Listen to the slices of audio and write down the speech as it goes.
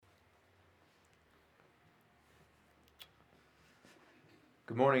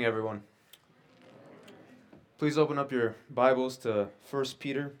Good morning, everyone. Please open up your Bibles to 1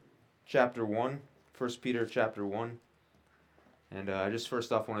 Peter chapter 1. 1 Peter chapter 1. And I just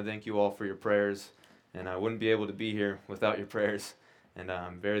first off want to thank you all for your prayers. And I wouldn't be able to be here without your prayers. And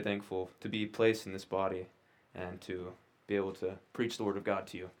I'm very thankful to be placed in this body and to be able to preach the Word of God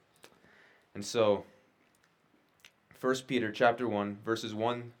to you. And so, 1 Peter chapter 1, verses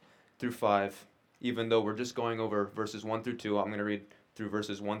 1 through 5. Even though we're just going over verses 1 through 2, I'm going to read through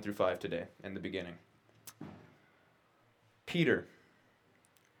verses 1 through 5 today in the beginning. Peter,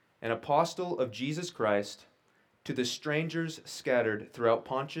 an apostle of Jesus Christ, to the strangers scattered throughout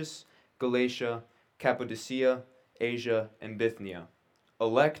Pontus, Galatia, Cappadocia, Asia, and Bithynia,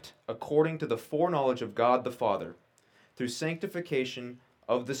 elect according to the foreknowledge of God the Father, through sanctification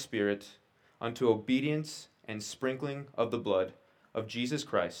of the Spirit, unto obedience and sprinkling of the blood of Jesus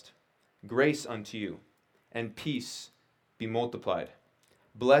Christ, grace unto you, and peace be multiplied.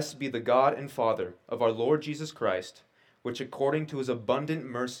 Blessed be the God and Father of our Lord Jesus Christ, which according to his abundant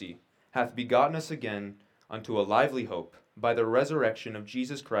mercy hath begotten us again unto a lively hope by the resurrection of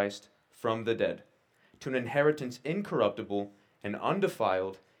Jesus Christ from the dead, to an inheritance incorruptible and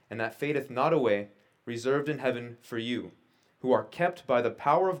undefiled, and that fadeth not away, reserved in heaven for you, who are kept by the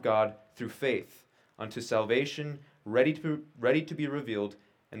power of God through faith, unto salvation ready to be revealed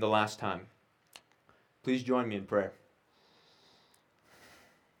in the last time. Please join me in prayer.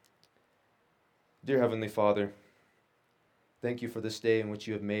 Dear Heavenly Father, thank you for this day in which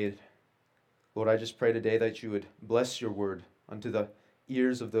you have made. Lord, I just pray today that you would bless your word unto the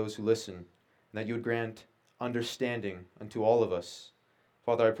ears of those who listen, and that you would grant understanding unto all of us.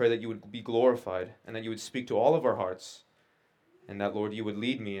 Father, I pray that you would be glorified, and that you would speak to all of our hearts, and that, Lord, you would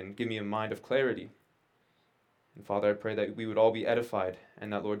lead me and give me a mind of clarity. And Father, I pray that we would all be edified,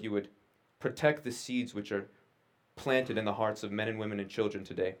 and that, Lord, you would protect the seeds which are planted in the hearts of men and women and children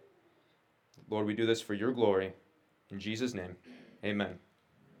today. Lord, we do this for your glory. In Jesus' name, amen.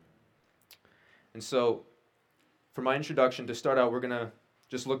 And so, for my introduction, to start out, we're going to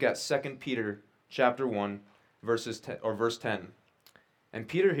just look at 2 Peter chapter 1, verse 10. And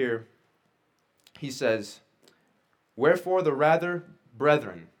Peter here, he says, "Wherefore the rather,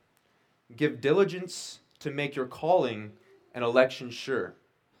 brethren, give diligence to make your calling and election sure.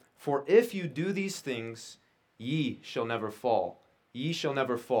 For if you do these things, ye shall never fall." Ye shall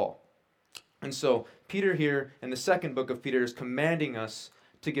never fall. And so Peter here in the second book of Peter is commanding us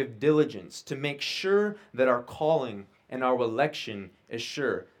to give diligence, to make sure that our calling and our election is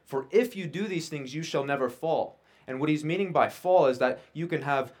sure. For if you do these things, you shall never fall. And what he's meaning by fall is that you can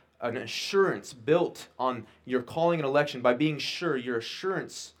have an assurance built on your calling and election by being sure. Your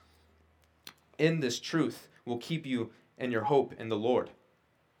assurance in this truth will keep you in your hope in the Lord.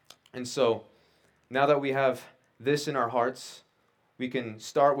 And so now that we have this in our hearts, we can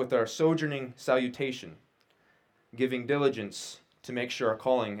start with our sojourning salutation, giving diligence to make sure our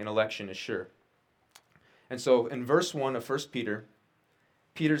calling and election is sure. And so in verse 1 of 1 Peter,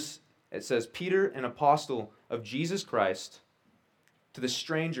 it says, "Peter, an apostle of Jesus Christ, to the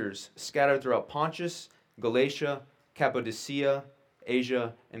strangers scattered throughout Pontus, Galatia, Cappadocia,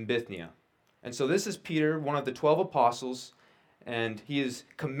 Asia, and Bithynia." And so this is Peter, one of the 12 apostles, and he is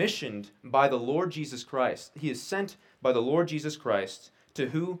commissioned by the Lord Jesus Christ. He is sent by the Lord Jesus Christ to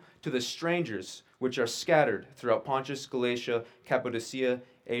who? To the strangers which are scattered throughout Pontus, Galatia, Cappadocia,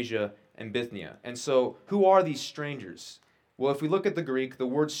 Asia, and Bithynia. And so who are these strangers? Well, if we look at the Greek, the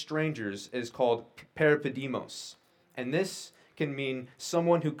word strangers is called peripedimos. And this can mean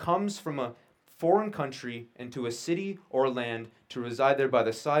someone who comes from a foreign country into a city or land to reside there by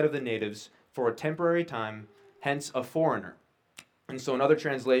the side of the natives for a temporary time, hence a foreigner. And so in other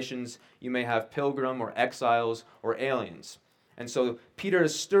translations, you may have pilgrim or exiles or aliens. And so Peter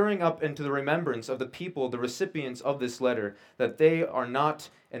is stirring up into the remembrance of the people, the recipients of this letter, that they are not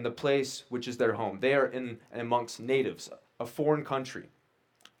in the place which is their home. They are in amongst natives, a foreign country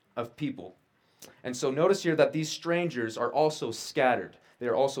of people. And so notice here that these strangers are also scattered. They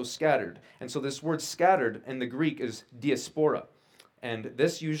are also scattered. And so this word scattered in the Greek is diaspora. And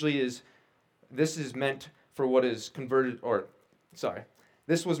this is meant for what is converted,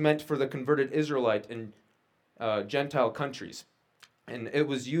 this was meant for the converted Israelite in Gentile countries. And it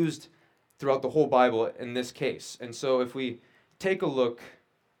was used throughout the whole Bible in this case. And so if we take a look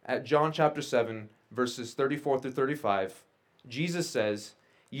at John chapter 7, verses 34 through 35, Jesus says,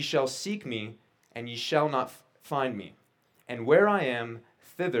 "Ye shall seek me, and ye shall not find me. And where I am,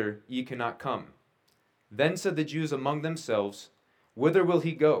 thither ye cannot come. Then said the Jews among themselves, Whither will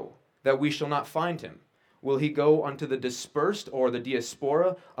he go, that we shall not find him? Will he go unto the dispersed or the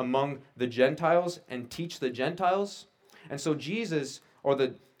diaspora among the Gentiles and teach the Gentiles?" And so Jesus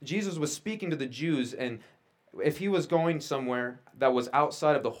Jesus was speaking to the Jews, and if he was going somewhere that was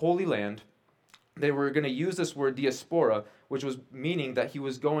outside of the Holy Land, they were going to use this word diaspora, which was meaning that he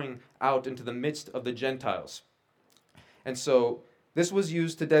was going out into the midst of the Gentiles. And so this was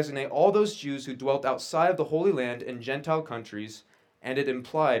used to designate all those Jews who dwelt outside of the Holy Land in Gentile countries, and it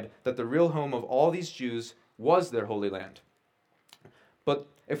implied that the real home of all these Jews was their Holy Land. But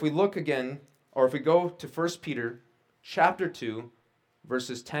if we look again, or if we go to 1 Peter chapter 2,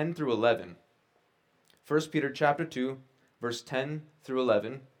 verses 10 through 11. 1 Peter chapter 2, verse 10 through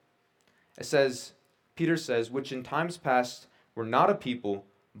 11. It says, Peter says, which in times past were not a people,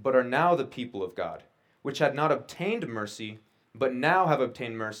 but are now the people of God, which had not obtained mercy, but now have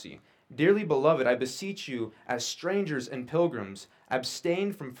obtained mercy. Dearly beloved, I beseech you, as strangers and pilgrims,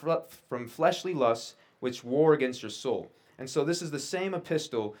 abstain from fleshly lusts which war against your soul. And so this is the same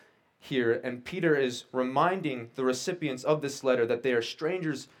epistle here, and Peter is reminding the recipients of this letter that they are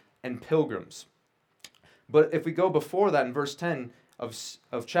strangers and pilgrims. But if we go before that in verse 10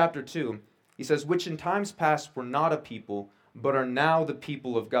 of chapter 2, he says, which in times past were not a people, but are now the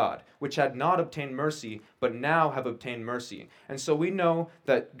people of God, which had not obtained mercy, but now have obtained mercy. And so we know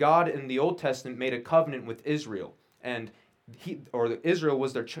that God in the Old Testament made a covenant with Israel, and Israel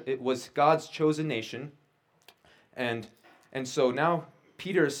was God's chosen nation, and so now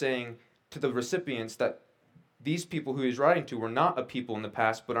Peter is saying to the recipients that these people who he's writing to were not a people in the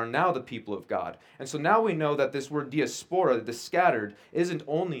past, but are now the people of God. And so now we know that this word diaspora, the scattered, isn't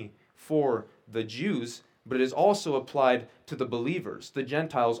only for the Jews, but it is also applied to the believers, the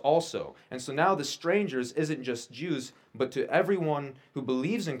Gentiles also. And so now the strangers isn't just Jews, but to everyone who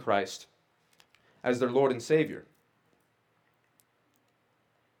believes in Christ as their Lord and Savior.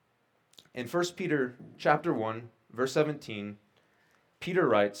 In 1 Peter chapter 1, verse 17, Peter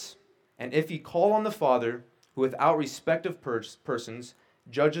writes, and if ye call on the Father, who without respect of persons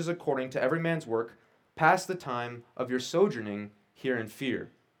judges according to every man's work, pass the time of your sojourning here in fear.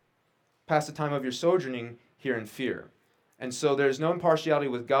 Pass the time of your sojourning here in fear. And so there's no impartiality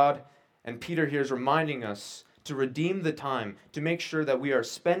with God, and Peter here is reminding us to redeem the time, to make sure that we are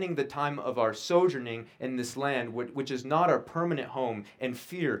spending the time of our sojourning in this land, which is not our permanent home, in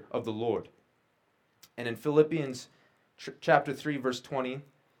fear of the Lord. And in Philippians chapter 3, verse 20,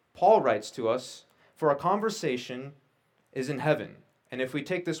 Paul writes to us, for our conversation is in heaven. And if we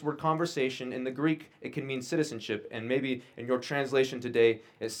take this word conversation, in the Greek, it can mean citizenship. And maybe in your translation today,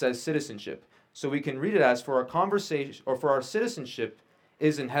 it says citizenship. So we can read it as, for our conversation, or for our citizenship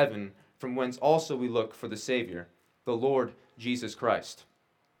is in heaven, from whence also we look for the Savior, the Lord Jesus Christ.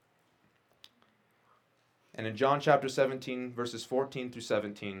 And in John chapter 17, verses 14 through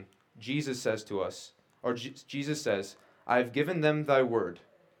 17, Jesus says to us, Jesus says, I have given them thy word,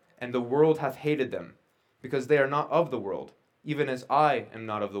 and the world hath hated them, because they are not of the world, even as I am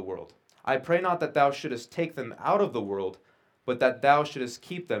not of the world. I pray not that thou shouldest take them out of the world, but that thou shouldest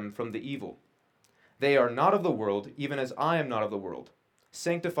keep them from the evil. They are not of the world, even as I am not of the world.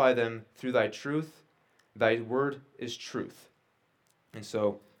 Sanctify them through thy truth. Thy word is truth. And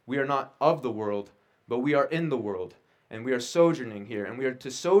so we are not of the world, but we are in the world, and we are sojourning here, and we are to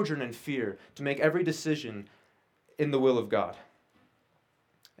sojourn in fear, to make every decision in the will of God.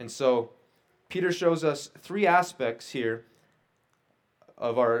 And so Peter shows us three aspects here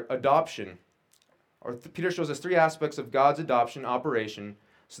of our adoption. Peter shows us three aspects of God's adoption operation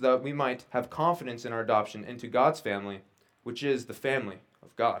so that we might have confidence in our adoption into God's family, which is the family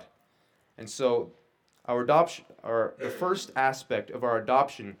of God. And so the first aspect of our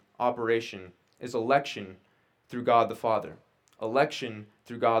adoption operation is election through God the Father. Election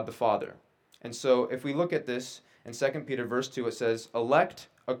through God the Father. And so if we look at this in 2 Peter verse 2, it says, elect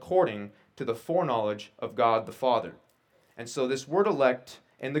according to the foreknowledge of God the Father. And so this word elect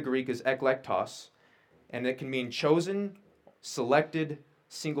in the Greek is eklektos, and it can mean chosen, selected,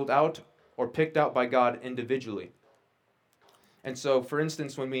 singled out, or picked out by God individually. And so, for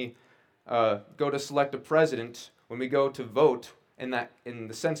instance, when we go to select a president, when we go to vote, in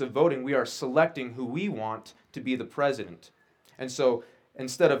the sense of voting, we are selecting who we want to be the president. And so,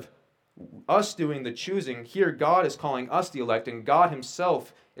 instead of us doing the choosing, here God is calling us the elect, and God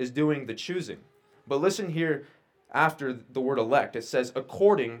himself is doing the choosing. But listen here after the word elect. It says,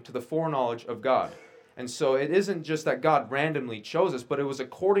 according to the foreknowledge of God. And so it isn't just that God randomly chose us, but it was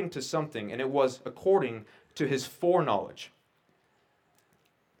according to something, and it was according to his foreknowledge.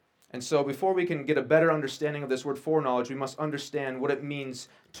 And so before we can get a better understanding of this word foreknowledge, we must understand what it means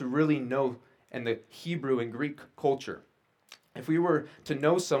to really know in the Hebrew and Greek culture. If we were to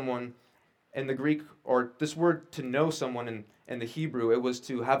know someone in the Greek, or this word to know someone in the Hebrew, it was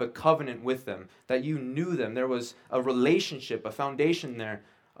to have a covenant with them, that you knew them. There was a relationship, a foundation there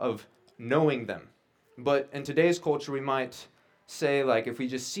of knowing them. But in today's culture, we might say, like, if we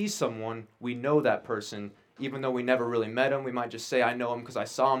just see someone, we know that person, even though we never really met him. We might just say, I know him because I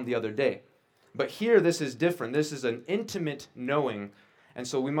saw him the other day. But here, this is different. This is an intimate knowing. And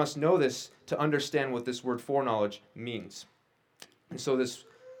so we must know this to understand what this word foreknowledge means. And so this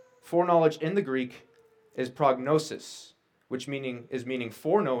foreknowledge in the Greek is prognosis, which is meaning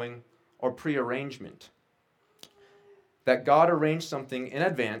foreknowing or prearrangement. That God arranged something in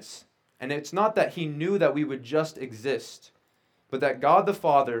advance, and it's not that he knew that we would just exist, but that God the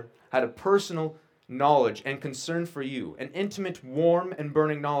Father had a personal knowledge and concern for you, an intimate, warm, and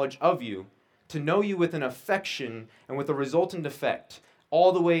burning knowledge of you, to know you with an affection and with a resultant effect,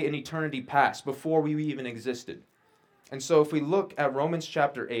 all the way in eternity past, before we even existed. And so if we look at Romans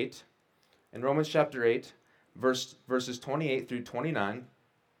chapter 8, in Romans chapter 8, verses 28 through 29,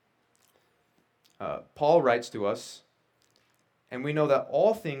 Paul writes to us, and we know that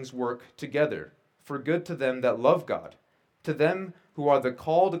all things work together for good to them that love God, to them who are the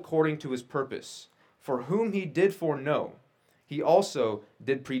called according to his purpose, for whom he did foreknow, he also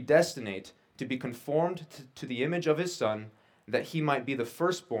did predestinate to be conformed to the image of his Son, that he might be the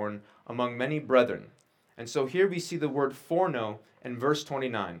firstborn among many brethren. And so here we see the word foreknow in verse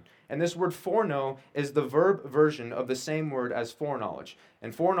 29. And this word foreknow is the verb version of the same word as foreknowledge.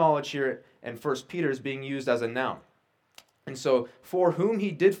 And foreknowledge here in 1 Peter is being used as a noun. And so, for whom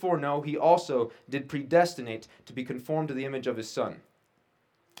he did foreknow, he also did predestinate to be conformed to the image of his Son.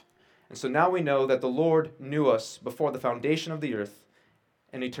 And so now we know that the Lord knew us before the foundation of the earth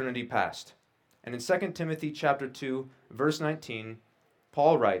in eternity past. And in 2 Timothy chapter 2, verse 19,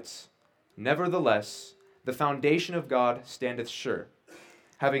 Paul writes, Nevertheless, the foundation of God standeth sure,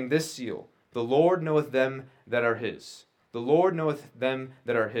 having this seal, the Lord knoweth them that are his. The Lord knoweth them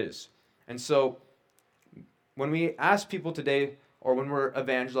that are his. And so, when we ask people today, or when we're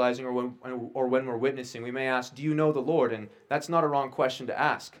evangelizing, or when we're witnessing, we may ask, do you know the Lord? And that's not a wrong question to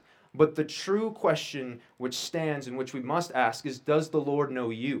ask. But the true question which stands and which we must ask is, does the Lord know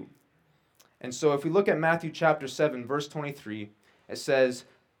you? And so if we look at Matthew chapter 7, verse 23, it says,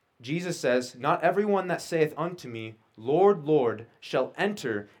 Jesus says, Not everyone that saith unto me, Lord, Lord, shall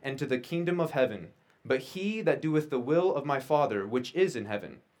enter into the kingdom of heaven, but he that doeth the will of my Father which is in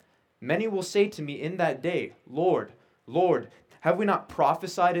heaven. Many will say to me in that day, Lord, Lord, have we not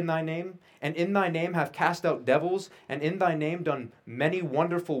prophesied in thy name? And in thy name have cast out devils? And in thy name done many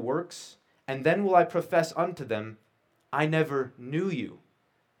wonderful works? And then will I profess unto them, I never knew you.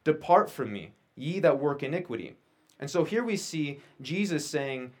 Depart from me, ye that work iniquity. And so here we see Jesus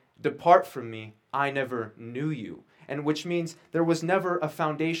saying, Depart from me, I never knew you. And which means there was never a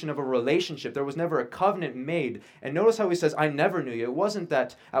foundation of a relationship. There was never a covenant made. And notice how he says, I never knew you. It wasn't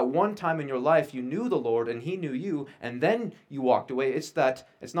that at one time in your life you knew the Lord and he knew you and then you walked away. It's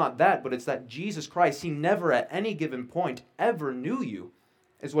not that, but it's that Jesus Christ, he never at any given point ever knew you,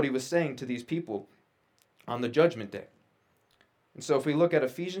 is what he was saying to these people on the judgment day. And so if we look at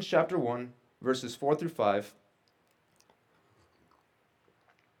Ephesians chapter 1, verses 4 through 5,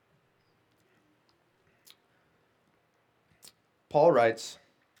 Paul writes,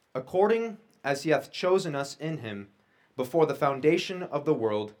 According as he hath chosen us in him before the foundation of the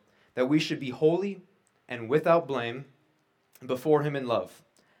world, that we should be holy and without blame before him in love,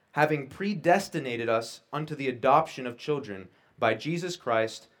 having predestinated us unto the adoption of children by Jesus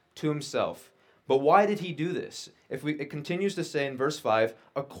Christ to himself. But why did he do this? It continues to say in verse 5,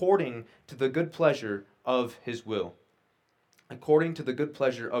 according to the good pleasure of his will. According to the good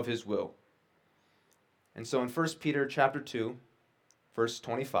pleasure of his will. And so in 1 Peter chapter 2, verse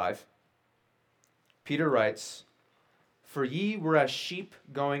 25, Peter writes, For ye were as sheep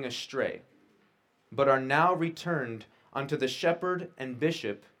going astray, but are now returned unto the shepherd and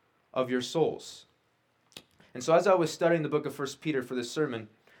bishop of your souls. And so as I was studying the book of 1 Peter for this sermon,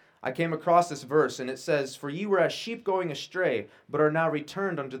 I came across this verse, and it says, For ye were as sheep going astray, but are now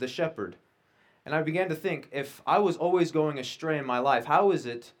returned unto the shepherd. And I began to think, if I was always going astray in my life, how is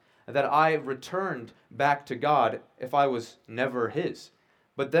it that I returned back to God if I was never his?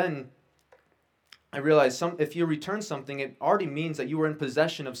 But then I realized if you return something, it already means that you were in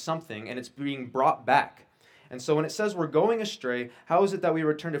possession of something and it's being brought back. And so when it says we're going astray, how is it that we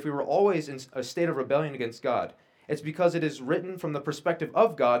returned if we were always in a state of rebellion against God? It's because it is written from the perspective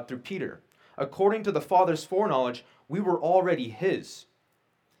of God through Peter. According to the Father's foreknowledge, we were already his.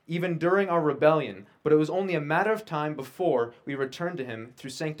 even during our rebellion, but it was only a matter of time before we returned to him through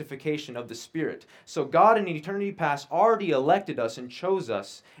sanctification of the Spirit. So God in eternity past already elected us and chose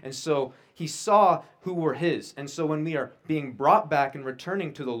us, and so he saw who were his. And so when we are being brought back and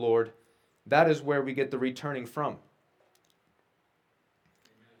returning to the Lord, that is where we get the returning from.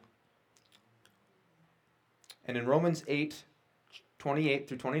 And in Romans 8:28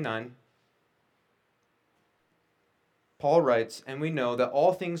 through 29, Paul writes, "And we know that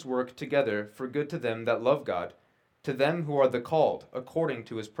all things work together for good to them that love God, to them who are the called according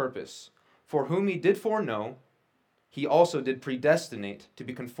to his purpose. For whom he did foreknow, he also did predestinate to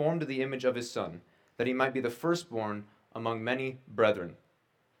be conformed to the image of his Son, that he might be the firstborn among many brethren."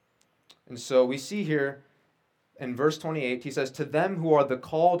 And so we see here in verse 28, he says, "To them who are the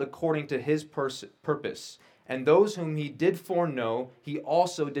called according to his purpose, and those whom he did foreknow, he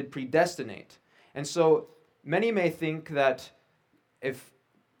also did predestinate." And so many may think that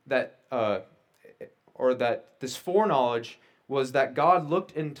that this foreknowledge was that God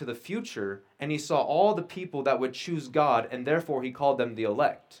looked into the future and he saw all the people that would choose God, and therefore he called them the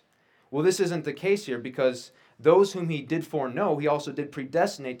elect. Well, this isn't the case here, because those whom he did foreknow, he also did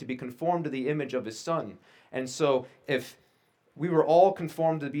predestinate to be conformed to the image of his Son. And so if we were all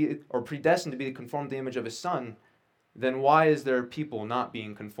conformed to be, or predestined to be conformed to the image of his Son, then why is there people not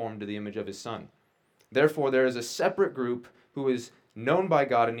being conformed to the image of his Son? Therefore, there is a separate group who is known by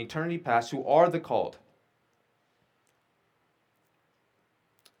God in eternity past, who are the called.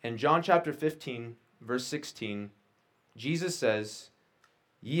 In John chapter 15, verse 16, Jesus says,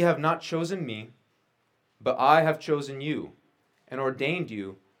 "Ye have not chosen me, but I have chosen you, and ordained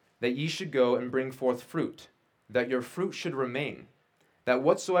you, that ye should go and bring forth fruit, that your fruit should remain, that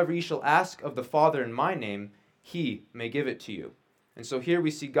whatsoever ye shall ask of the Father in my name, he may give it to you." And so here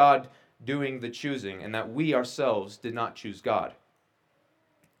we see God doing the choosing, and that we ourselves did not choose God.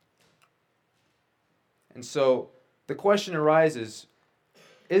 And so the question arises,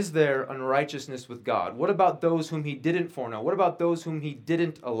 is there unrighteousness with God? What about those whom he didn't foreknow? What about those whom he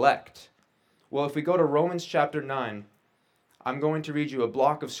didn't elect? Well, if we go to Romans chapter 9, I'm going to read you a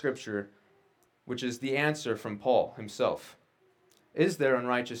block of scripture, which is the answer from Paul himself. Is there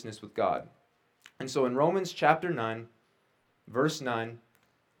unrighteousness with God? And so in Romans chapter 9, verse 9,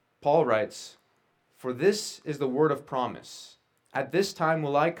 Paul writes, "For this is the word of promise. At this time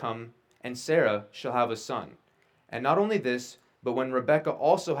will I come, and Sarah shall have a son. And not only this, but when Rebekah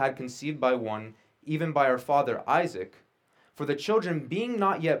also had conceived by one, even by her father Isaac, for the children being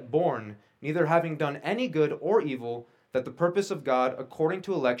not yet born, neither having done any good or evil, that the purpose of God according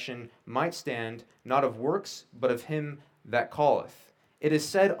to election might stand, not of works, but of him that calleth. It is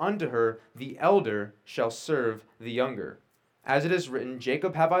said unto her, the elder shall serve the younger. As it is written,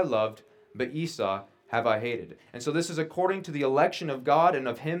 Jacob have I loved, but Esau have I hated." And so this is according to the election of God and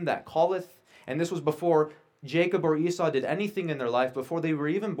of him that calleth. And this was before Jacob or Esau did anything in their life, before they were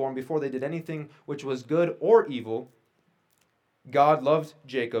even born, before they did anything which was good or evil. God loved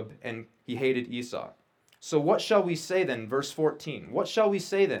Jacob and he hated Esau. So what shall we say then? Verse 14. What shall we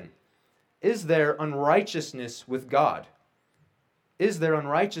say then? Is there unrighteousness with God? Is there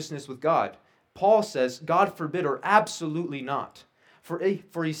unrighteousness with God? Paul says, God forbid, or absolutely not. For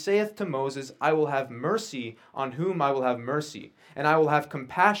he saith to Moses, I will have mercy on whom I will have mercy, and I will have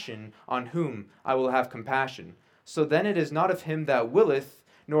compassion on whom I will have compassion. So then it is not of him that willeth,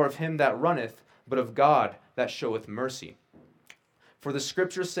 nor of him that runneth, but of God that showeth mercy. For the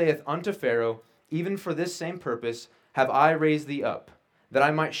scripture saith unto Pharaoh, even for this same purpose have I raised thee up, that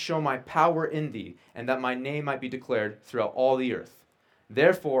I might show my power in thee, and that my name might be declared throughout all the earth.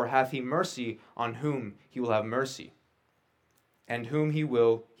 Therefore hath he mercy on whom he will have mercy, and whom he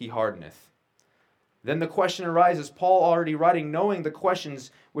will he hardeneth. Then the question arises, Paul already writing, knowing the questions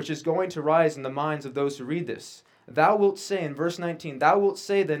which is going to rise in the minds of those who read this. Thou wilt say, in verse 19, Thou wilt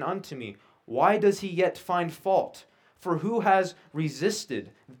say then unto me, Why does he yet find fault? For who has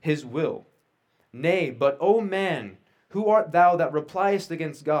resisted his will? Nay, but, O man, who art thou that repliest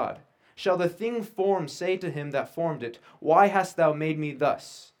against God? Shall the thing formed say to him that formed it, Why hast thou made me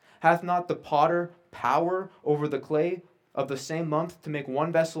thus? Hath not the potter power over the clay of the same lump to make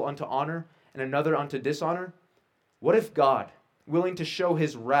one vessel unto honor and another unto dishonor? What if God, willing to show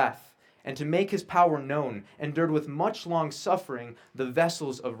his wrath and to make his power known, endured with much long suffering the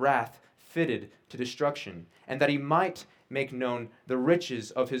vessels of wrath fitted to destruction, and that he might make known the riches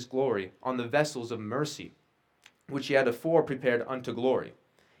of his glory on the vessels of mercy, which he had afore prepared unto glory?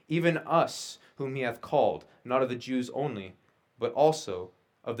 Even us, whom he hath called, not of the Jews only, but also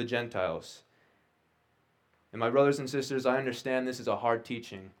of the Gentiles. And my brothers and sisters, I understand this is a hard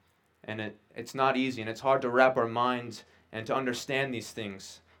teaching, and it's not easy, and it's hard to wrap our minds and to understand these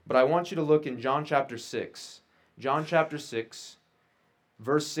things. But I want you to look in John chapter 6. John chapter 6,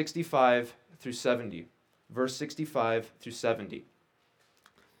 verse 65 through 70. Verse 65 through 70.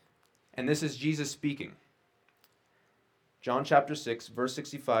 And this is Jesus speaking. John chapter 6, verse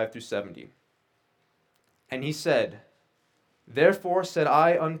 65 through 70. And he said, Therefore said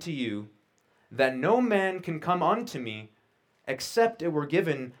I unto you, that no man can come unto me, except it were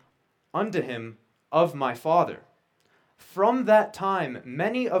given unto him of my Father. From that time,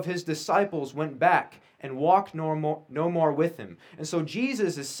 many of his disciples went back and walked no more with him. And so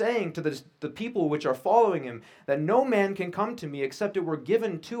Jesus is saying to the people which are following him that no man can come to me except it were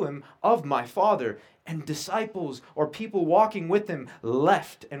given to him of my Father. And disciples or people walking with him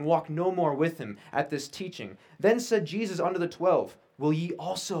left and walked no more with him at this teaching. Then said Jesus unto the 12, Will ye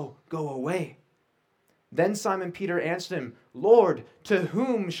also go away? Then Simon Peter answered him, Lord, to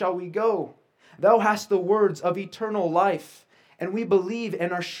whom shall we go? Thou hast the words of eternal life, and we believe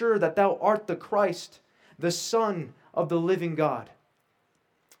and are sure that thou art the Christ, the Son of the living God.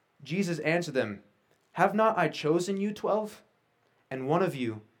 Jesus answered them, Have not I chosen you 12? And one of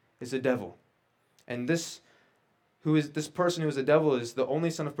you is a devil. And this person who is a devil is the only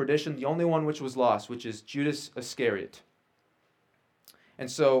son of perdition, the only one which was lost, which is Judas Iscariot. And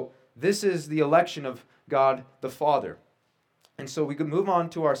so this is the election of God the Father. And so we could move on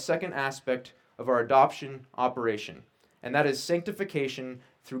to our second aspect of our adoption operation, and that is sanctification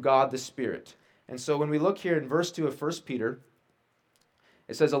through God the Spirit. And so when we look here in verse 2 of 1 Peter,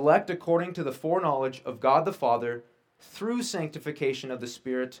 it says, Elect according to the foreknowledge of God the Father, through sanctification of the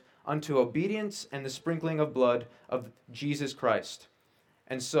Spirit, unto obedience and the sprinkling of blood of Jesus Christ.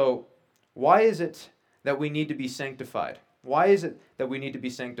 And so, why is it that we need to be sanctified? Why is it that we need to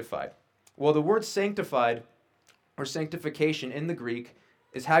be sanctified? Well, the word sanctified, or sanctification in the Greek,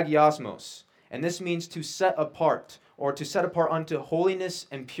 is hagiosmos. And this means to set apart, or to set apart unto holiness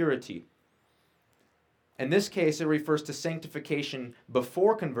and purity. In this case, it refers to sanctification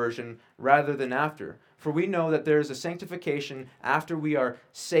before conversion rather than after. For we know that there is a sanctification after we are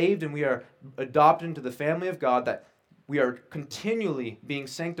saved and we are adopted into the family of God, that we are continually being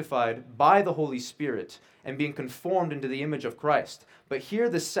sanctified by the Holy Spirit and being conformed into the image of Christ. But here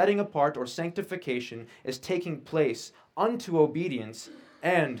the setting apart or sanctification is taking place unto obedience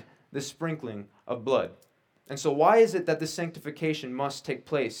and the sprinkling of blood. And so why is it that this sanctification must take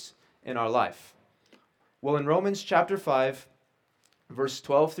place in our life? Well, in Romans chapter 5, verse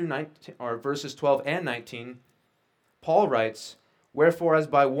 12 through 19, or verses 12 and 19, Paul writes, Wherefore as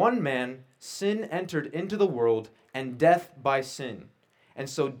by one man sin entered into the world, and death by sin. And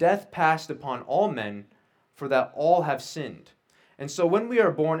so death passed upon all men, for that all have sinned. And so when we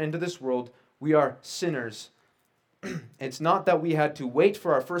are born into this world, we are sinners. It's not that we had to wait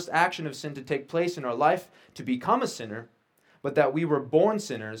for our first action of sin to take place in our life to become a sinner, but that we were born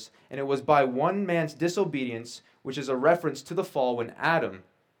sinners, and it was by one man's disobedience, which is a reference to the fall when Adam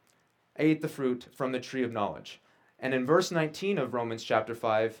ate the fruit from the tree of knowledge. And in verse 19 of Romans chapter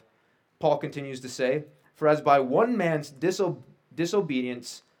 5, Paul continues to say, For as by one man's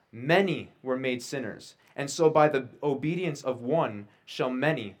disobedience many were made sinners, and so by the obedience of one shall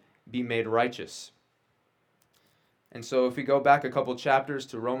many be made righteous. And so if we go back a couple chapters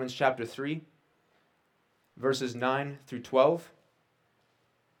to Romans chapter 3, verses 9 through 12,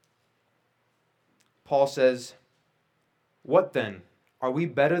 Paul says, What then? Are we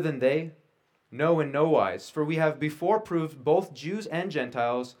better than they? No, in no wise. For we have before proved both Jews and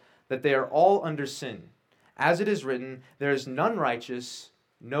Gentiles that they are all under sin. As it is written, There is none righteous,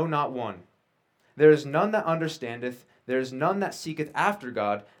 no, not one. There is none that understandeth, there is none that seeketh after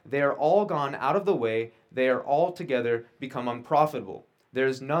God. They are all gone out of the way, they are altogether become unprofitable. There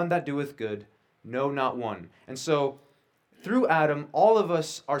is none that doeth good, no, not one. And so, through Adam, all of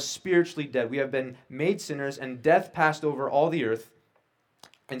us are spiritually dead. We have been made sinners, and death passed over all the earth.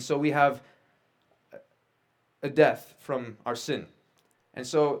 And so we have a death from our sin. And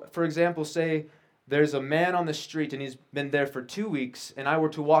so, for example, say there's a man on the street and he's been there for 2 weeks, and I were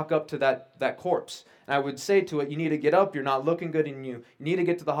to walk up to that corpse, and I would say to it, you need to get up, you're not looking good, and you need to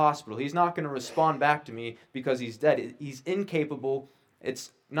get to the hospital. He's not going to respond back to me because he's dead. He's incapable.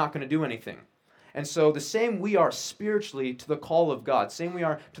 It's not going to do anything. And so the same we are spiritually to the call of God, same we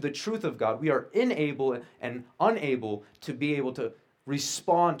are to the truth of God. We are unable and unable to be able to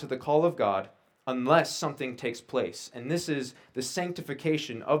respond to the call of God unless something takes place. And this is the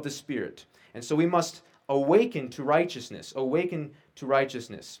sanctification of the Spirit. And so we must awaken to righteousness, And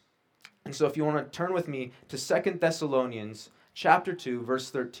so if you want to turn with me to 2 Thessalonians chapter 2, verse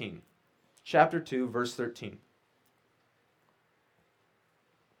 13. Chapter 2, verse 13.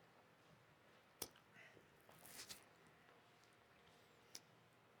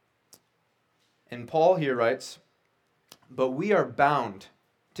 And Paul here writes, "But we are bound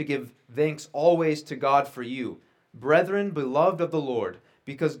to give thanks always to God for you, brethren, beloved of the Lord,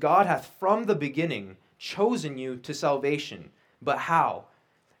 because God hath from the beginning chosen you to salvation." But how?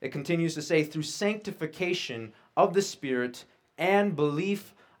 It continues to say, "through sanctification of the Spirit and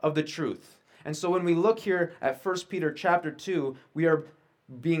belief of the truth." And so when we look here at 1 Peter chapter 2, we are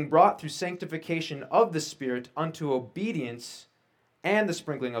being brought through sanctification of the Spirit unto obedience and the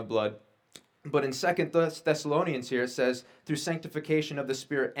sprinkling of blood. But in 2 Thessalonians here, it says, through sanctification of the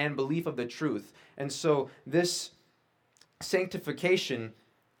Spirit and belief of the truth. And so this sanctification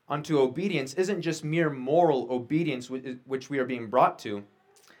unto obedience isn't just mere moral obedience which we are being brought to,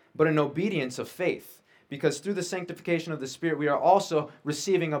 but an obedience of faith. Because through the sanctification of the Spirit, we are also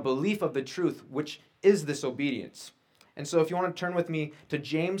receiving a belief of the truth, which is this obedience. And so if you want to turn with me to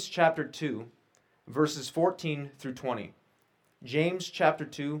James chapter 2, verses 14 through 20. James chapter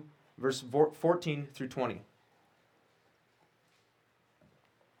 2, verse 14 through 20.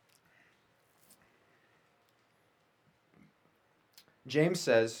 James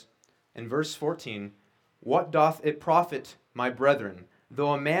says in verse 14, "What doth it profit, my brethren,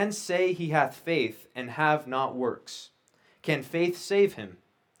 though a man say he hath faith and have not works? Can faith save him?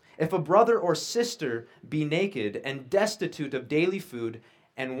 If a brother or sister be naked and destitute of daily food,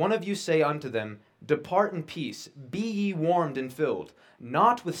 and one of you say unto them, Depart in peace, be ye warmed and filled,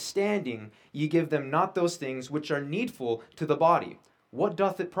 notwithstanding ye give them not those things which are needful to the body, what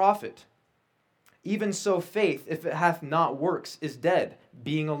doth it profit? Even so faith, if it hath not works, is dead,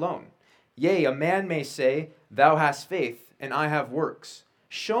 being alone. Yea, a man may say, Thou hast faith, and I have works.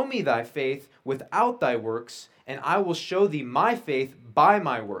 Show me thy faith without thy works, and I will show thee my faith by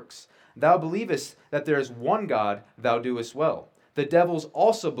my works. Thou believest that there is one God, thou doest well. The devils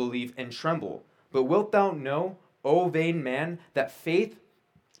also believe and tremble. But wilt thou know, O vain man, that faith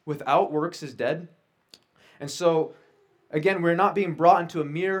without works is dead?" And so, again, we're not being brought into a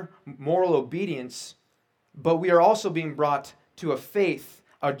mere moral obedience, but we are also being brought to a faith,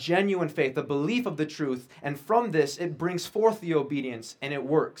 a genuine faith, a belief of the truth. And from this, it brings forth the obedience, and it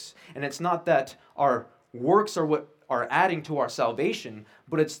works. And it's not that our works are what are adding to our salvation,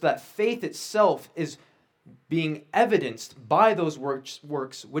 but it's that faith itself is being evidenced by those works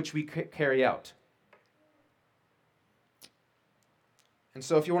which we carry out. And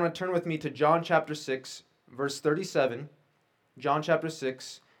so if you want to turn with me to John chapter 6, verse 37, John chapter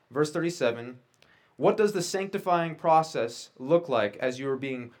 6, verse 37, what does the sanctifying process look like as you are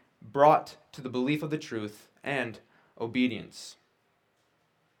being brought to the belief of the truth and obedience?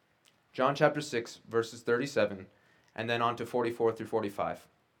 John chapter 6, verses 37, and then on to 44 through 45.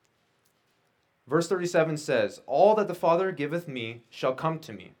 Verse 37 says, "All that the Father giveth me shall come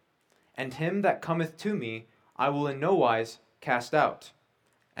to me, and him that cometh to me I will in no wise cast out."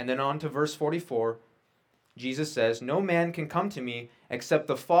 And then on to verse 44, Jesus says, "No man can come to me except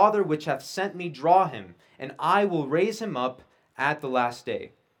the Father which hath sent me draw him, and I will raise him up at the last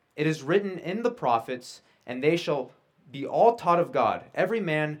day. It is written in the prophets, and they shall be all taught of God. Every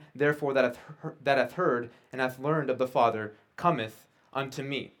man, therefore, that hath heard and hath learned of the Father cometh unto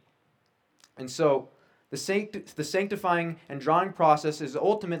me." And so the sanctifying and drawing process is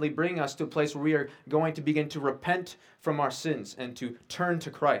ultimately bringing us to a place where we are going to begin to repent from our sins and to turn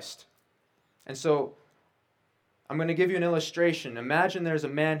to Christ. And so I'm going to give you an illustration. Imagine there's a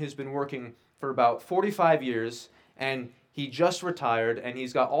man who's been working for about 45 years, and he just retired, and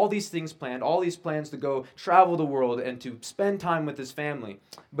he's got all these things planned, all these plans to go travel the world and to spend time with his family.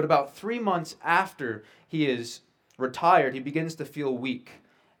 But about 3 months after he is retired, he begins to feel weak.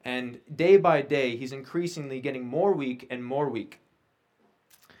 And day by day, he's increasingly getting more weak and more weak.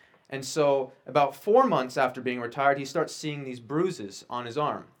 And so about 4 months after being retired, he starts seeing these bruises on his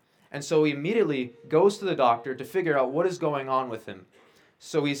arm. And so he immediately goes to the doctor to figure out what is going on with him.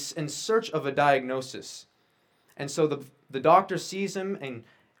 So he's in search of a diagnosis. And so the doctor sees him and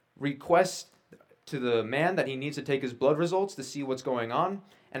requests to the man that he needs to take his blood results to see what's going on.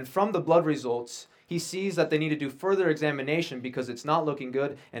 And from the blood results, he sees that they need to do further examination because it's not looking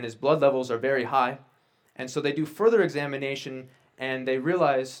good and his blood levels are very high. And so they do further examination and they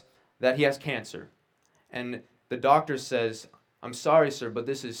realize that he has cancer. And the doctor says, "I'm sorry, sir, but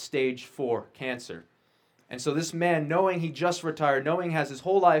this is stage 4 cancer." And so this man, knowing he just retired, knowing he has his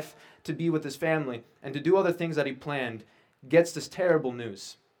whole life to be with his family and to do other things that he planned, gets this terrible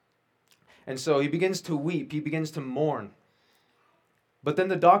news. And so he begins to weep, he begins to mourn. But then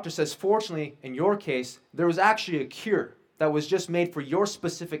the doctor says, fortunately, in your case, there was actually a cure that was just made for your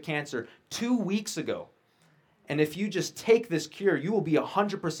specific cancer 2 weeks ago. And if you just take this cure, you will be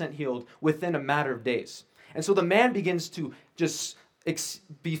 100% healed within a matter of days. And so the man begins to just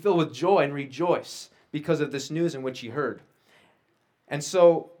be filled with joy and rejoice because of this news in which he heard. And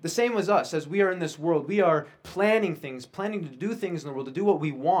so the same as us, as we are in this world, we are planning to do things in the world, to do what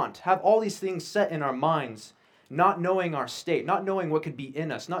we want, have all these things set in our minds, not knowing our state, not knowing what could be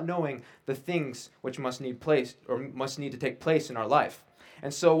in us, not knowing the things which must need to take place in our life.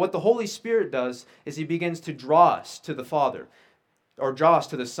 And so what the Holy Spirit does is he begins to draw us to the Father, or draw us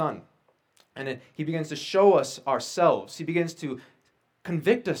to the Son. And he begins to show us ourselves. He begins to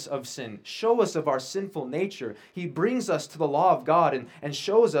convict us of sin, show us of our sinful nature. He brings us to the law of God and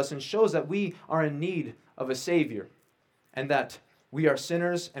shows that we are in need of a Savior and that we are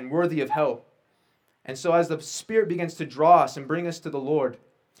sinners and worthy of hell. And so as the Spirit begins to draw us and bring us to the Lord,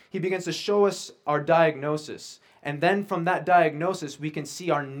 he begins to show us our diagnosis. And then from that diagnosis, we can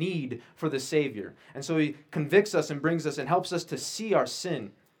see our need for the Savior. And so he convicts us and brings us and helps us to see our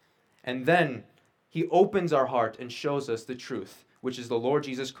sin. And then he opens our heart and shows us the truth, which is the Lord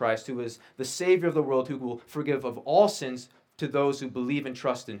Jesus Christ, who is the Savior of the world, who will forgive of all sins to those who believe and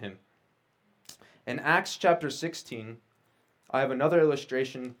trust in him. In Acts chapter 16, I have another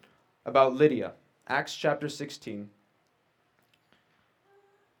illustration about Lydia. Acts chapter 16,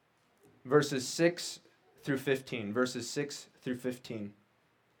 verses 6 through 15. Verses 6 through 15.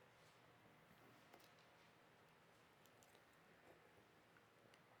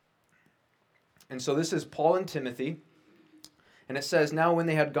 And so this is Paul and Timothy. And it says, "Now when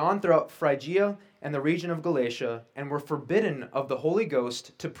they had gone throughout Phrygia and the region of Galatia, and were forbidden of the Holy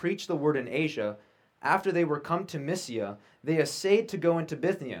Ghost to preach the word in Asia, after they were come to Mysia, they essayed to go into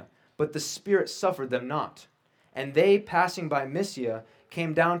Bithynia, but the Spirit suffered them not. And they, passing by Mysia,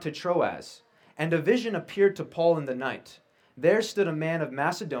 came down to Troas. And a vision appeared to Paul in the night. There stood a man of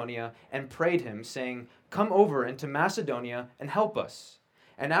Macedonia, and prayed him, saying, Come over into Macedonia, and help us.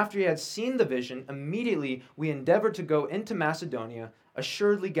 And after he had seen the vision, immediately we endeavored to go into Macedonia,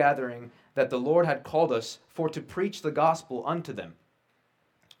 assuredly gathering that the Lord had called us for to preach the gospel unto them.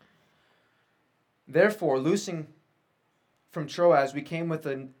 Therefore, loosing from Troas, we came with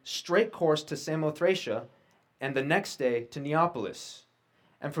a straight course to Samothracia, and the next day to Neapolis,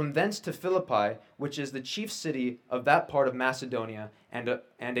 and from thence to Philippi, which is the chief city of that part of Macedonia, and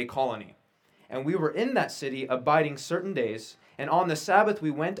a colony. And we were in that city abiding certain days, and on the Sabbath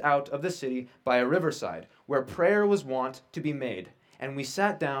we went out of the city by a riverside, where prayer was wont to be made. And we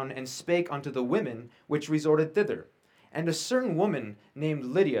sat down and spake unto the women which resorted thither. And a certain woman named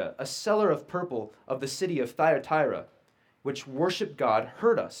Lydia, a seller of purple of the city of Thyatira, which worshipped God,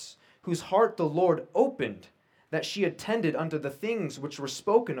 heard us, whose heart the Lord opened, that she attended unto the things which were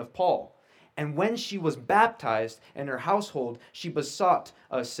spoken of Paul. And when she was baptized in her household, she besought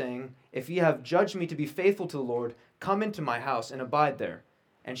us, saying, If ye have judged me to be faithful to the Lord, come into my house and abide there.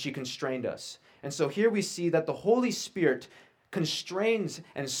 And she constrained us. And so here we see that the Holy Spirit constrains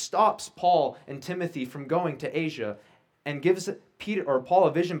and stops Paul and Timothy from going to Asia, and gives Paul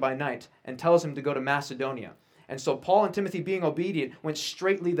a vision by night and tells him to go to Macedonia. And so Paul and Timothy, being obedient, went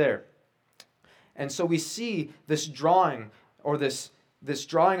straightly there. And so we see this drawing, or this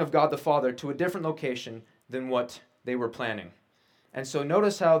drawing of God the Father to a different location than what they were planning. And so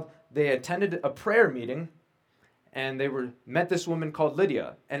notice how they attended a prayer meeting, and they met this woman called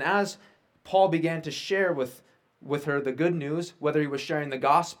Lydia. And as Paul began to share with her the good news, whether he was sharing the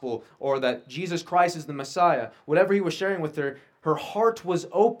gospel or that Jesus Christ is the Messiah, whatever he was sharing with her, her heart was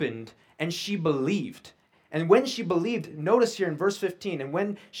opened and she believed. And when she believed, notice here in verse 15, and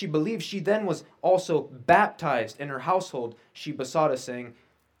when she believed, she then was also baptized in her household. She besought us, saying,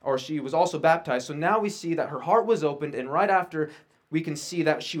 or she was also baptized. So now we see that her heart was opened, and right after we can see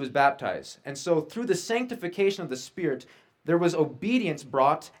that she was baptized. And so through the sanctification of the Spirit, there was obedience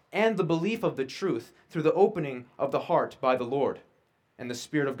brought and the belief of the truth through the opening of the heart by the Lord and the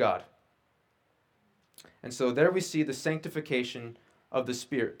Spirit of God. And so there we see the sanctification of the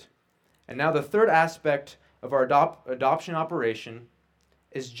Spirit. And now the third aspect of our adoption operation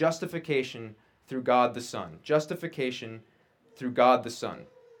is justification through God the Son. Justification through God the Son.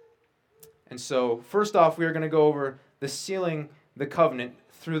 And so first off, we are going to go over the sealing the covenant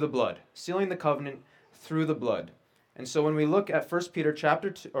through the blood. Sealing the covenant through the blood. And so when we look at 1 Peter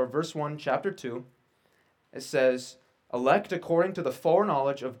chapter 2, or verse 1, chapter 2, it says, Elect according to the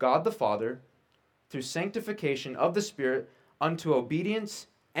foreknowledge of God the Father, through sanctification of the Spirit, unto obedience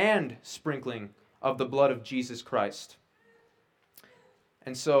and sprinkling of the blood of Jesus Christ.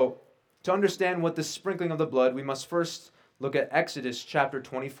 And so, to understand what the sprinkling of the blood, we must first look at Exodus chapter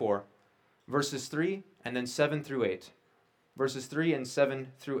 24, verses 3 and then 7 through 8. Verses 3 and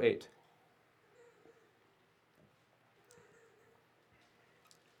 7 through 8.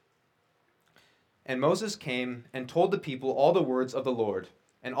 And Moses came and told the people all the words of the Lord,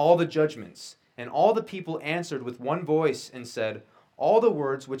 and all the judgments. And all the people answered with one voice and said, All the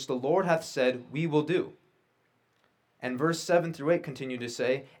words which the Lord hath said we will do. And verse 7 through 8 continue to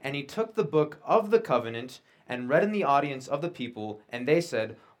say, And he took the book of the covenant and read in the audience of the people, and they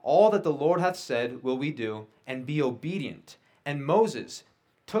said, All that the Lord hath said will we do, and be obedient. And Moses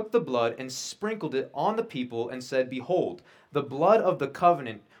took the blood and sprinkled it on the people, and said, Behold, the blood of the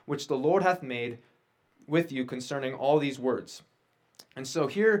covenant which the Lord hath made with you concerning all these words. And so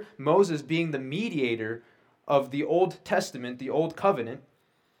here Moses, being the mediator of the Old Testament, the Old Covenant,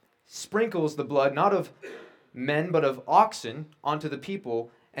 sprinkles the blood not of men but of oxen onto the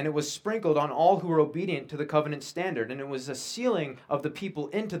people, and it was sprinkled on all who were obedient to the covenant standard, and it was a sealing of the people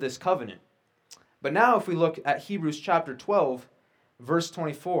into this covenant. But now if we look at Hebrews chapter 12, verse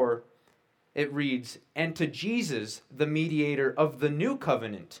 24, it reads, And to Jesus, the mediator of the new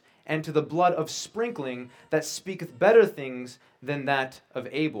covenant, and to the blood of sprinkling that speaketh better things than that of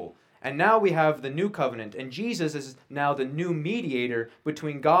Abel. And now we have the new covenant, and Jesus is now the new mediator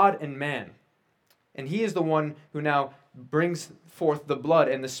between God and man. And he is the one who now brings forth the blood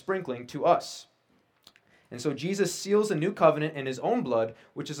and the sprinkling to us. And so Jesus seals the new covenant in his own blood,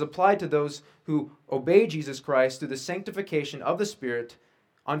 which is applied to those who obey Jesus Christ through the sanctification of the Spirit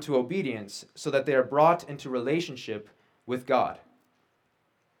unto obedience, so that they are brought into relationship with God.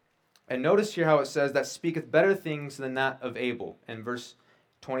 And notice here how it says that speaketh better things than that of Abel in verse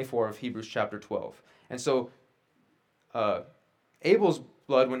 24 of Hebrews chapter 12. And so Abel's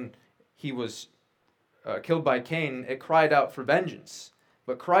blood, when he was killed by Cain, it cried out for vengeance.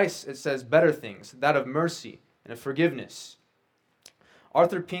 But Christ, it says, better things, that of mercy and of forgiveness.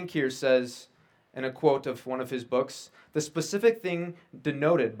 Arthur Pink here says, in a quote of one of his books, the specific thing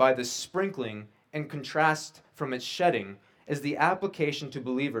denoted by the sprinkling in contrast from its shedding is the application to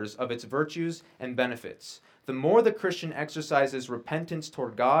believers of its virtues and benefits. The more the Christian exercises repentance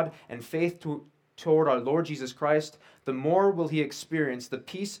toward God and faith toward our Lord Jesus Christ, the more will he experience the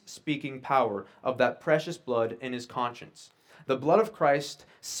peace-speaking power of that precious blood in his conscience. The blood of Christ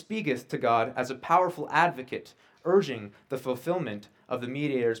speaketh to God as a powerful advocate, urging the fulfillment of the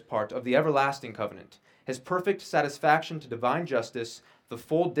mediator's part of the everlasting covenant, his perfect satisfaction to divine justice, the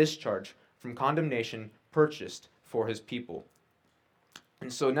full discharge from condemnation purchased for his people.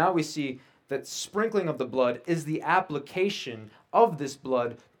 And so now we see that sprinkling of the blood is the application of this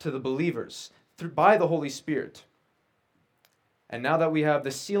blood to the believers by the Holy Spirit. And now that we have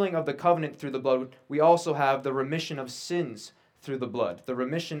the sealing of the covenant through the blood, we also have the remission of sins through the blood. The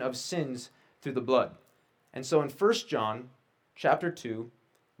remission of sins through the blood. And so in 1 John chapter 2,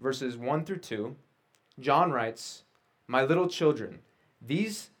 verses 1 through 2, John writes, My little children,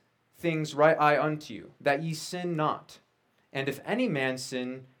 these things write I unto you, that ye sin not. And if any man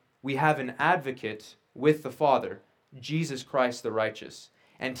sin, we have an advocate with the Father, Jesus Christ the righteous.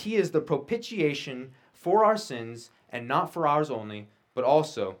 And he is the propitiation for our sins, and not for ours only, but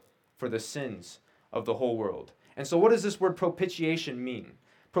also for the sins of the whole world. And so what does this word propitiation mean?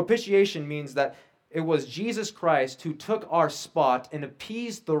 Propitiation means that it was Jesus Christ who took our spot and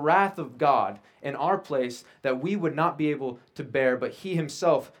appeased the wrath of God in our place that we would not be able to bear, but he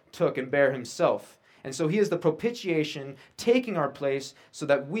himself took and bare himself. And so he is the propitiation, taking our place so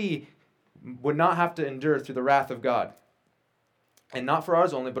that we would not have to endure through the wrath of God. And not for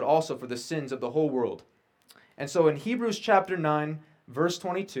ours only, but also for the sins of the whole world. And so in Hebrews chapter 9, verse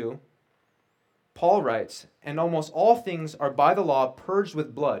 22, Paul writes, And almost all things are by the law purged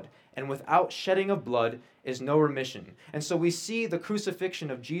with blood, and without shedding of blood is no remission. And so we see the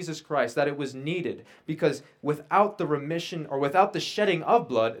crucifixion of Jesus Christ, that it was needed, because without the remission or without the shedding of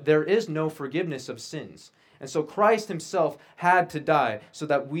blood, there is no forgiveness of sins. And so Christ himself had to die so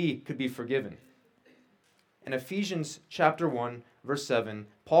that we could be forgiven. In Ephesians chapter 1, verse 7,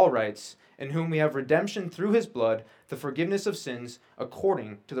 Paul writes, In whom we have redemption through his blood, the forgiveness of sins,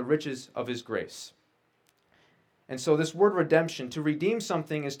 according to the riches of his grace. And so this word redemption, to redeem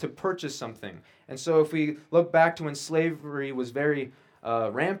something is to purchase something. And so if we look back to when slavery was very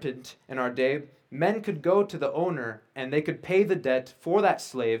rampant in our day, men could go to the owner and they could pay the debt for that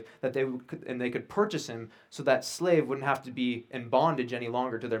slave and they could purchase him so that slave wouldn't have to be in bondage any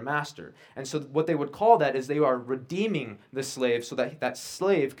longer to their master. And so what they would call that is they are redeeming the slave so that that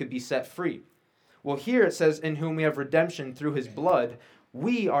slave could be set free. Well, here it says, in whom we have redemption through his blood.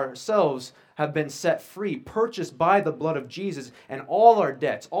 We ourselves have been set free, purchased by the blood of Jesus, and all our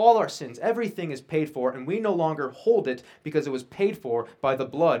debts, all our sins, everything is paid for, and we no longer hold it because it was paid for by the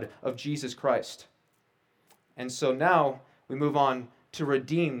blood of Jesus Christ. And so now we move on to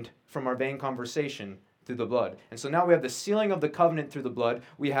redeemed from our vain conversation, through the blood. And so now we have the sealing of the covenant through the blood.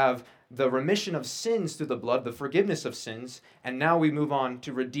 We have the remission of sins through the blood, the forgiveness of sins. And now we move on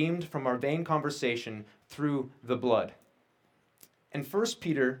to redeemed from our vain conversation through the blood. In 1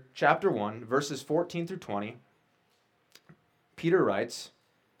 Peter chapter 1, verses 14 through 20, Peter writes,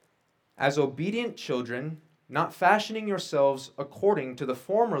 "As obedient children, not fashioning yourselves according to the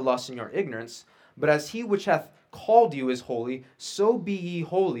former lusts in your ignorance, but as he which hath called you is holy, so be ye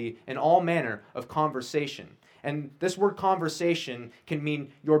holy in all manner of conversation." And this word conversation can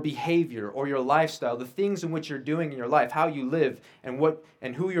mean your behavior or your lifestyle, the things in which you're doing in your life, how you live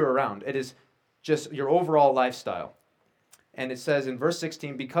and who you're around. It is just your overall lifestyle. And it says in verse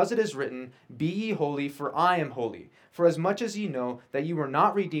 16, "Because it is written, Be ye holy, for I am holy. For as much as ye know that you were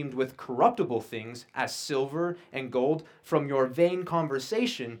not redeemed with corruptible things, as silver and gold, from your vain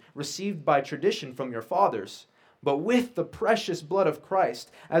conversation received by tradition from your fathers, but with the precious blood of Christ,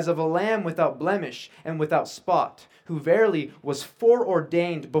 as of a lamb without blemish and without spot, who verily was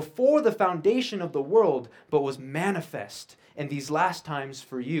foreordained before the foundation of the world, but was manifest in these last times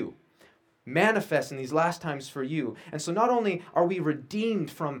for you." Manifest in these last times for you. And so not only are we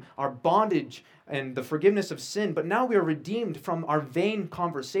redeemed from our bondage and the forgiveness of sin, but now we are redeemed from our vain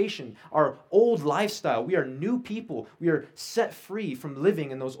conversation, our old lifestyle. We are new people. We are set free from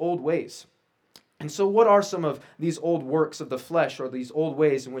living in those old ways. And so what are some of these old works of the flesh, or these old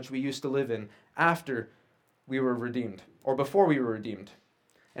ways in which we used to live in after we were redeemed, or before we were redeemed?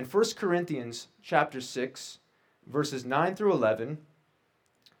 In 1 Corinthians chapter 6, verses 9 through 11,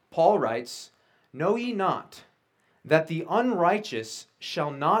 Paul writes, "Know ye not that the unrighteous shall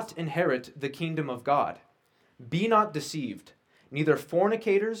not inherit the kingdom of God? Be not deceived, neither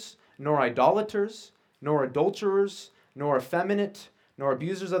fornicators, nor idolaters, nor adulterers, nor effeminate, nor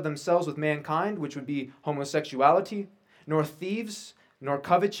abusers of themselves with mankind," which would be homosexuality, "nor thieves, nor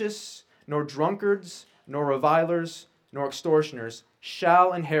covetous, nor drunkards, nor revilers, nor extortioners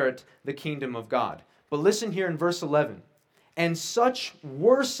shall inherit the kingdom of God." But listen here in verse 11. "And such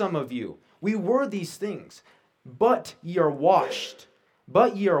were some of you." We were these things. "But ye are washed,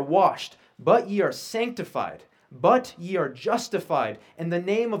 but ye are washed, but ye are sanctified, but ye are justified in the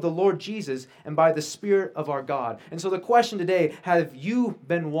name of the Lord Jesus and by the Spirit of our God." And so the question today, have you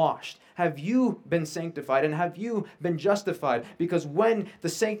been washed? Have you been sanctified? And have you been justified? Because when the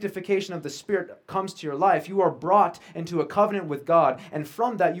sanctification of the Spirit comes to your life, you are brought into a covenant with God. And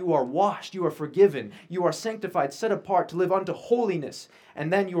from that you are washed, you are forgiven, you are sanctified, set apart to live unto holiness.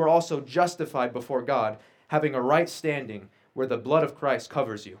 And then you are also justified before God, having a right standing where the blood of Christ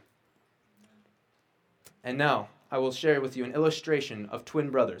covers you. And now I will share with you an illustration of twin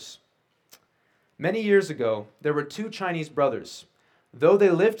brothers. Many years ago, there were two Chinese brothers. Though they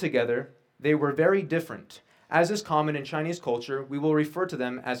lived together, they were very different. As is common in Chinese culture, we will refer to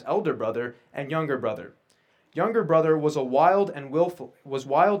them as elder brother and younger brother. Younger brother was wild and willful.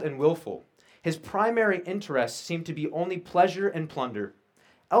 His primary interest seemed to be only pleasure and plunder.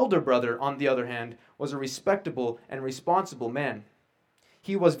 Elder brother, on the other hand, was a respectable and responsible man.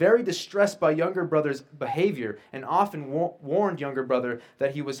 He was very distressed by younger brother's behavior and often warned younger brother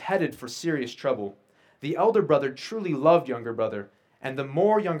that he was headed for serious trouble. The elder brother truly loved younger brother, and the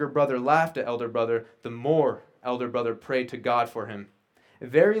more younger brother laughed at elder brother, the more elder brother prayed to God for him.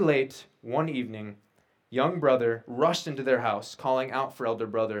 Very late one evening, young brother rushed into their house, calling out for elder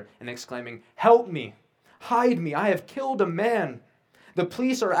brother and exclaiming, "Help me! Hide me! I have killed a man! The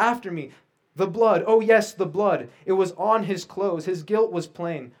police are after me! The blood, oh yes, the blood! It was on his clothes. His guilt was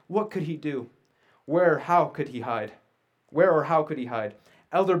plain. What could he do? Where or how could he hide?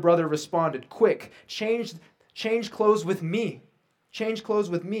 Elder brother responded, "Quick, change clothes with me. Change clothes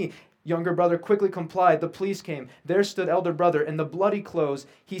with me." Younger brother quickly complied. The police came. There stood elder brother in the bloody clothes.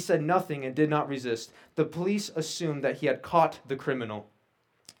 He said nothing and did not resist. The police assumed that he had caught the criminal.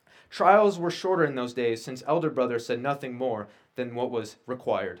 Trials were shorter in those days, since elder brother said nothing more than what was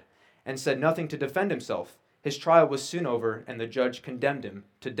required and said nothing to defend himself. His trial was soon over, and the judge condemned him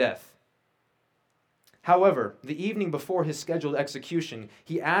to death. However, the evening before his scheduled execution,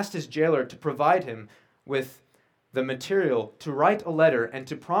 he asked his jailer to provide him with the material to write a letter and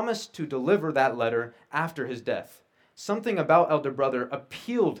to promise to deliver that letter after his death. Something about elder brother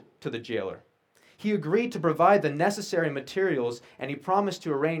appealed to the jailer. He agreed to provide the necessary materials, and he promised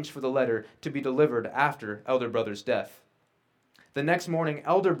to arrange for the letter to be delivered after elder brother's death. The next morning,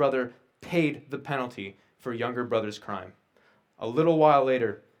 elder brother paid the penalty for younger brother's crime. A little while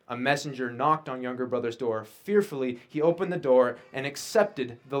later, a messenger knocked on younger brother's door. Fearfully, he opened the door and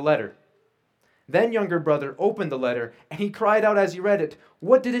accepted the letter. Then younger brother opened the letter, and he cried out as he read it.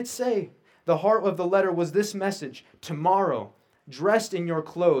 What did it say? The heart of the letter was this message: "Tomorrow, dressed in your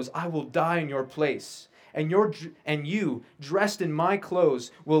clothes, I will die in your place. and you, dressed in my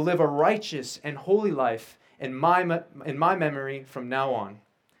clothes, will live a righteous and holy life in my memory from now on.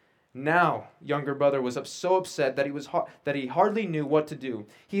 Now, younger brother was so upset that he hardly knew what to do.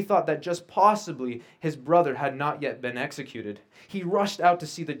 He thought that just possibly his brother had not yet been executed. He rushed out to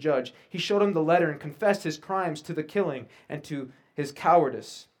see the judge. He showed him the letter and confessed his crimes to the killing and to his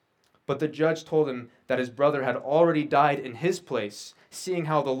cowardice. But the judge told him that his brother had already died in his place, seeing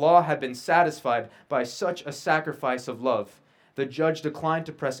how the law had been satisfied by such a sacrifice of love. The judge declined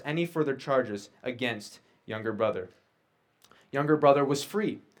to press any further charges against younger brother. Younger brother was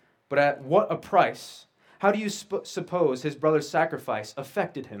free. But at what a price? How do you suppose his brother's sacrifice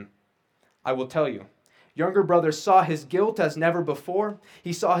affected him? I will tell you. Younger brother saw his guilt as never before.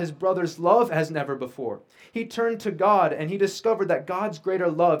 He saw his brother's love as never before. He turned to God and he discovered that God's greater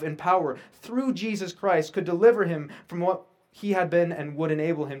love and power through Jesus Christ could deliver him from what he had been and would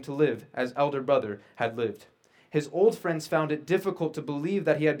enable him to live as elder brother had lived. His old friends found it difficult to believe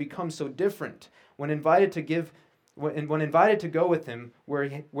that he had become so different. When invited to go with him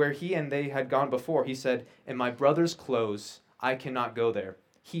where he and they had gone before, he said, "In my brother's clothes, I cannot go there."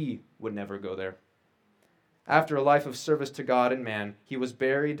 He would never go there. After a life of service to God and man, he was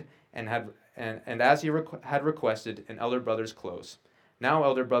buried and as he had requested, in elder brother's clothes. Now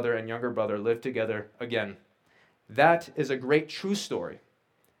elder brother and younger brother live together again. That is a great true story.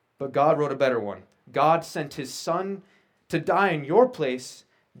 But God wrote a better one. God sent his son to die in your place.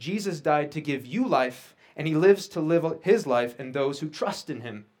 Jesus died to give you life, and he lives to live his life in those who trust in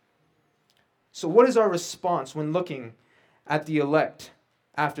him. So what is our response when looking at the elect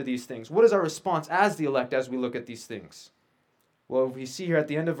after these things? What is our response as the elect as we look at these things? Well, we see here at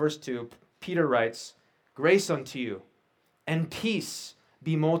the end of verse 2, Peter writes, "Grace unto you, and peace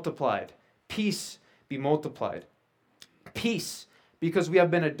be multiplied." Peace be multiplied. Peace, because we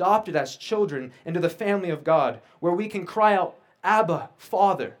have been adopted as children into the family of God, where we can cry out, "Abba,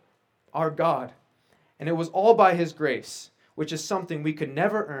 Father, our God." And it was all by his grace, which is something we could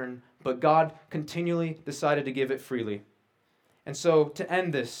never earn, but God continually decided to give it freely. And so, to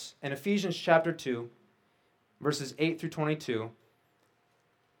end this, in Ephesians chapter 2, verses 8 through 22,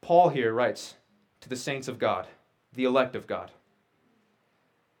 Paul here writes to the saints of God, the elect of God.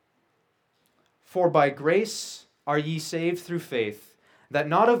 "For by grace are ye saved through faith, that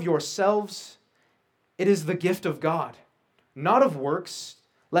not of yourselves, it is the gift of God, not of works,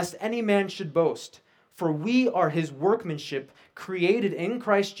 lest any man should boast. For we are his workmanship, created in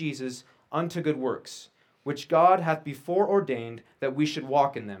Christ Jesus unto good works, which God hath before ordained that we should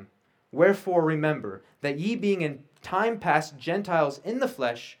walk in them. Wherefore remember, that ye being in time past Gentiles in the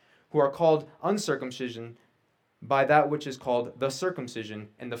flesh, who are called uncircumcision, by that which is called the circumcision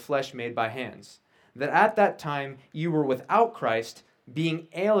in the flesh made by hands, that at that time ye were without Christ, being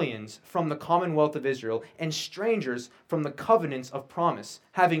aliens from the commonwealth of Israel, and strangers from the covenants of promise,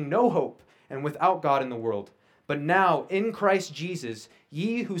 having no hope, and without God in the world. But now in Christ Jesus,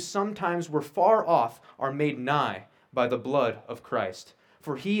 ye who sometimes were far off are made nigh by the blood of Christ.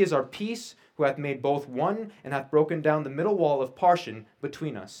 For he is our peace, who hath made both one, and hath broken down the middle wall of partition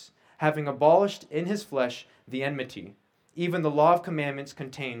between us, having abolished in his flesh the enmity, even the law of commandments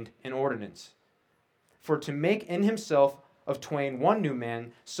contained in ordinance. For to make in himself of twain one new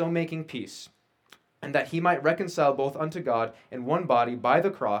man, so making peace, and that he might reconcile both unto God in one body by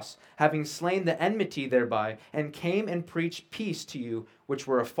the cross, having slain the enmity thereby, and came and preached peace to you which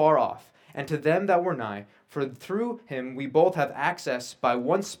were afar off, and to them that were nigh. For through him we both have access by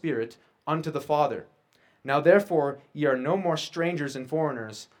one Spirit unto the Father. Now therefore ye are no more strangers and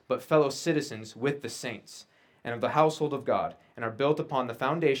foreigners, but fellow citizens with the saints, and of the household of God, and are built upon the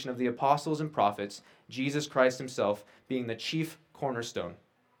foundation of the apostles and prophets, Jesus Christ himself being the chief cornerstone,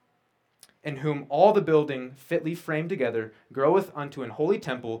 in whom all the building fitly framed together groweth unto an holy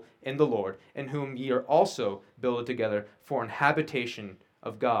temple in the Lord, in whom ye are also builded together for an habitation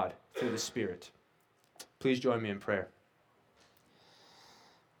of God through the Spirit." Please join me in prayer.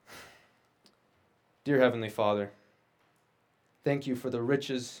 Dear Heavenly Father, thank you for the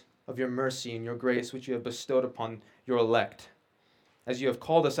riches of your mercy and your grace which you have bestowed upon your elect, as you have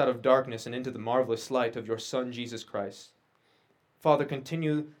called us out of darkness and into the marvelous light of your Son, Jesus Christ. Father,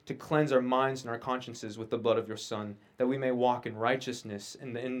 continue to cleanse our minds and our consciences with the blood of your Son, that we may walk in righteousness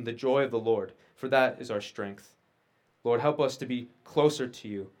and in the joy of the Lord, for that is our strength. Lord, help us to be closer to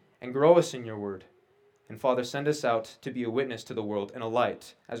you and grow us in your word. And Father, send us out to be a witness to the world and a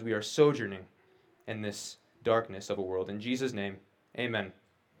light as we are sojourning in this darkness of a world. In Jesus' name, amen.